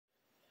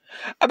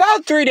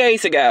about 3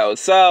 days ago.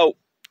 So,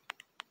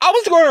 I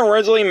was going to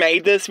originally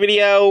make this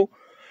video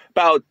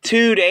about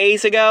 2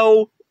 days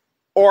ago,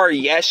 or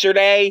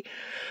yesterday.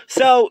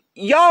 So,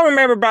 y'all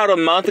remember about a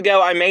month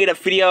ago, I made a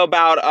video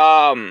about,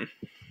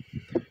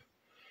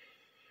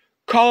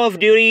 Call of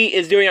Duty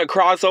is doing a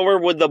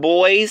crossover with The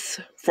Boys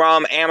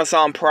from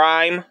Amazon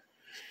Prime.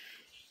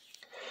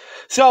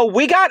 So,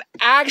 we got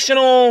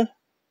actual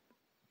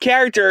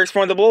characters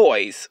from The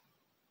Boys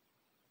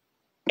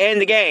in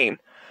the game.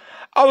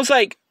 I was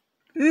like,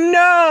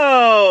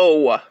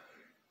 no!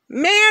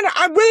 Man,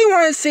 I really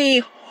want to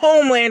see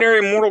Homelander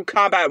in Mortal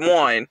Kombat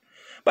 1.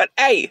 But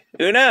hey,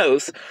 who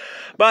knows?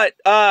 But,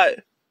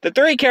 the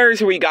 3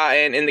 characters we got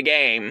in the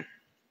game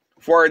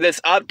for this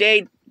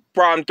update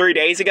from 3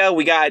 days ago,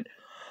 we got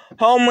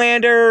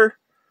Homelander,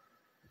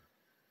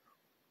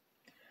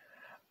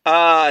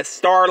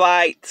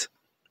 Starlight,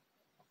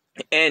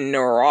 and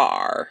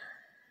Noir.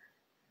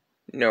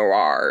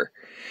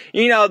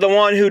 You know, the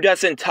one who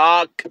doesn't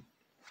talk,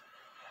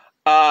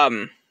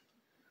 who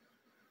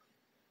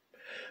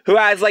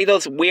has, like,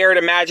 those weird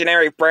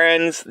imaginary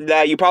friends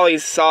that you probably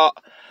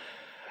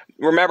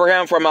remember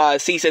him from,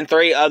 Season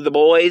 3 of The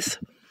Boys.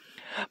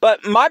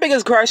 But my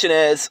biggest question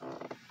is,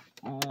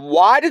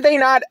 why did they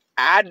not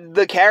add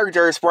the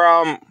characters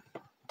from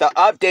the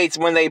updates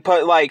when they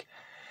put, like,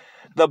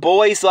 the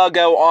Boys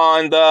logo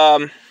on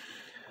the,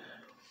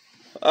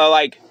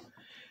 like,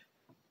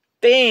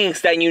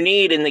 things that you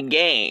need in the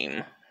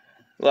game?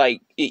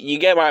 Like, you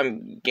get what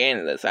I'm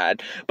getting this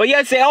at. But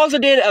yes, they also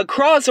did a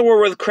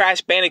crossover with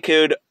Crash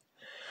Bandicoot,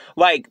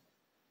 like,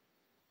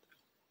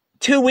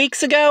 2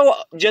 weeks ago,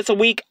 just a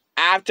week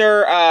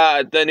after,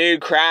 the new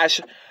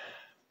Crash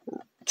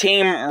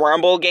Team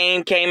Rumble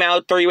game came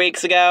out 3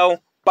 weeks ago.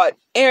 But,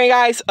 anyway,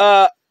 guys,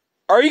 are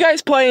you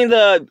guys playing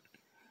the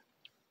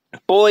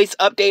Boys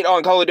update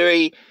on Call of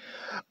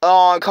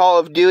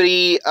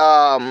Duty,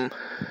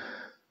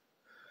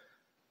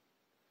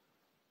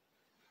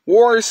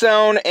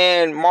 Warzone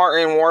and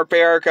Modern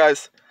Warfare?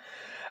 Because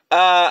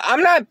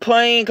I'm not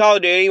playing Call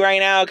of Duty right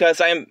now because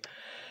I'm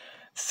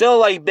still,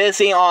 like,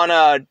 busy on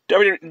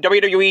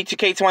WWE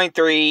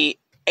 2K23,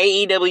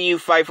 AEW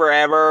Fight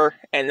Forever,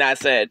 and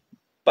that's it.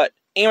 But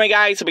anyway,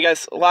 guys, hope you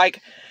guys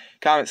like,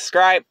 comment,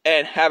 subscribe,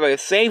 and have a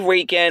safe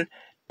weekend.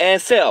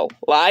 And still,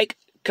 like,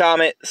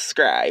 comment,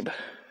 subscribe.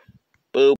 Boop.